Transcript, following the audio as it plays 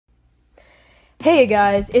Hey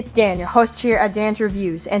guys, it's Dan, your host here at Dan's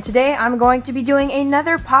Reviews, and today I'm going to be doing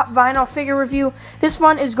another pop vinyl figure review. This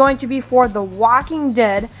one is going to be for the Walking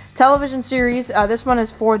Dead television series. This one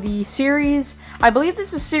is for the series, I believe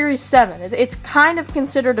this is series 7. It's kind of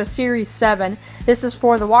considered a series 7. This is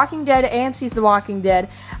for the Walking Dead, AMC's The Walking Dead,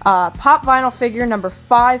 pop vinyl figure number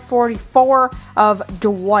 544 of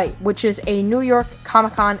Dwight, which is a New York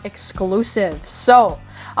Comic-Con exclusive. So,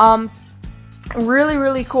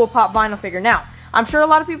 really cool pop vinyl figure. Now, I'm sure a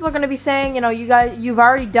lot of people are going to be saying, you know, you've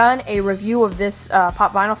already done a review of this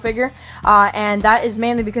pop vinyl figure, and that is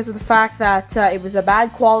mainly because of the fact that it was a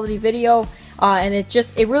bad quality video, and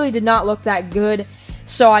it really did not look that good.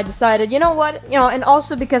 So I decided, you know what, and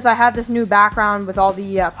also because I have this new background with all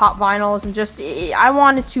the pop vinyls, and I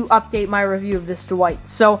wanted to update my review of this Dwight.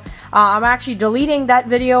 So I'm actually deleting that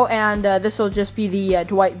video, and this will just be the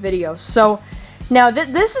Dwight video. So now,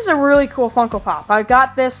 this is a really cool Funko Pop. I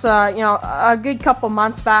got this, a good couple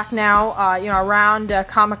months back now, around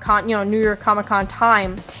Comic-Con, New York Comic-Con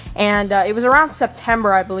time, and it was around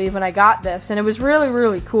September, I believe, when I got this, and it was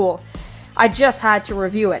really cool. I just had to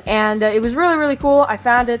review it, and it was really cool. I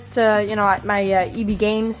found it, at my EB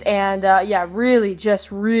Games, and yeah, really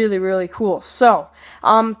cool. So,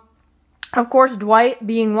 of course, Dwight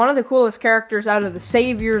being one of the coolest characters out of the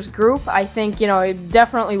Saviors group, I think, it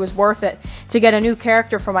definitely was worth it to get a new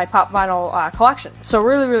character for my pop vinyl collection. So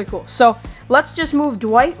really cool. So let's just move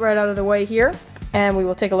Dwight right out of the way here, and we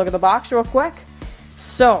will take a look at the box real quick.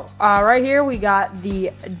 So right here we got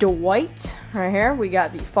the Dwight. Right here we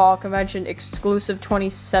got the Fall Convention exclusive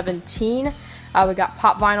 2017. We got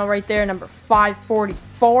pop vinyl right there, number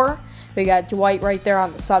 544. We got Dwight right there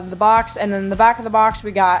on the side of the box, and then in the back of the box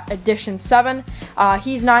we got Edition 7.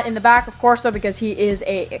 He's not in the back, of course, though, because he is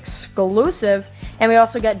a exclusive. And we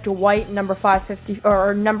also got Dwight number 550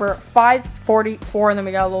 or number 544, and then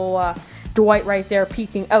we got a little Dwight right there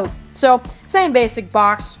peeking out. So same basic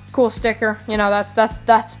box, cool sticker.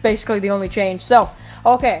 That's basically the only change. So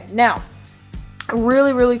okay, now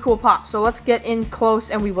really cool pop. So let's get in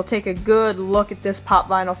close, and we will take a good look at this pop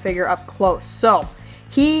vinyl figure up close. So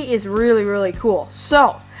he is really cool.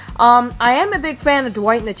 So, I am a big fan of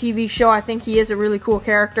Dwight in the TV show. I think he is a really cool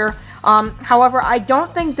character. However, I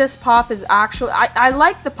don't think this pop is actually... I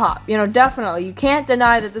like the pop, definitely. You can't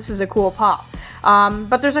deny that this is a cool pop.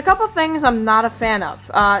 But there's a couple things I'm not a fan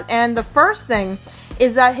of. And the first thing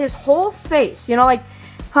is that his whole face, yeah,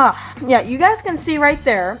 you guys can see right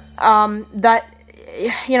there, that,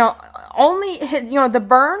 only, the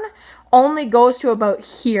burn only goes to about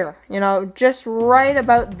here, just right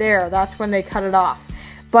about there. That's when they cut it off.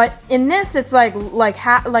 But in this, it's like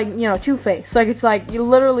Two-Face. It's like you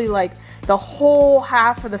literally, the whole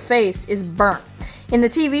half of the face is burnt. In the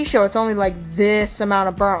TV show, it's only like this amount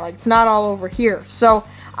of burnt. It's not all over here. So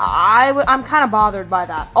I'm kind of bothered by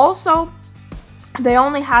that. Also, they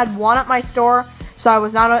only had one at my store, so I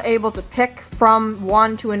was not able to pick from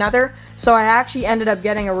one to another. So I actually ended up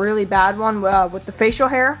getting a really bad one with the facial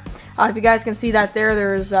hair. If you guys can see that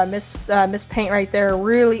there's Miss Paint right there.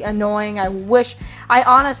 Really annoying. I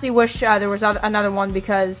honestly wish there was another one,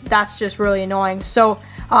 because that's just really annoying. So,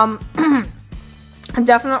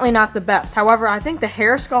 definitely not the best. However, I think the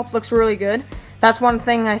hair sculpt looks really good. That's one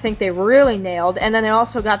thing I think they really nailed. And then they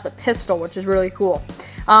also got the pistol, which is really cool.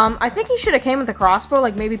 I think he should have came with the crossbow,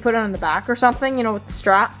 maybe put it on the back or something, with the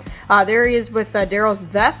strap. There he is with Daryl's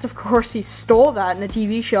vest. Of course, he stole that in the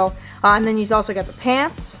TV show. And then he's also got the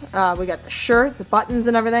pants. We got the shirt, the buttons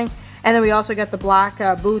and everything. And then we also got the black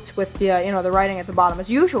boots with the, the writing at the bottom as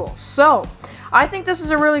usual. So, I think this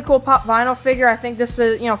is a really cool pop vinyl figure. I think this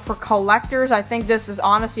is, for collectors, I think this is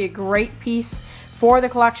honestly a great piece for the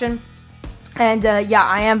collection. And, yeah,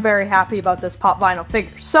 I am very happy about this pop vinyl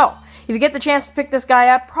figure. So, if you get the chance to pick this guy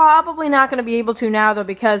up, probably not going to be able to now, though,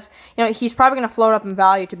 because, he's probably going to float up in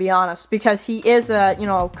value, to be honest, because he is a,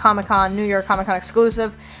 Comic-Con, New York Comic-Con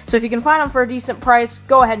exclusive. So if you can find him for a decent price,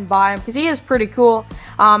 go ahead and buy him, because he is pretty cool.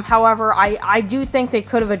 However, I do think they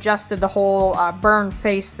could have adjusted the whole burn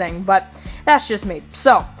face thing, but that's just me.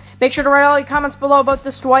 So, make sure to write all your comments below about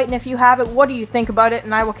this Dwight, and if you have it, what do you think about it,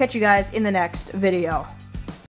 and I will catch you guys in the next video.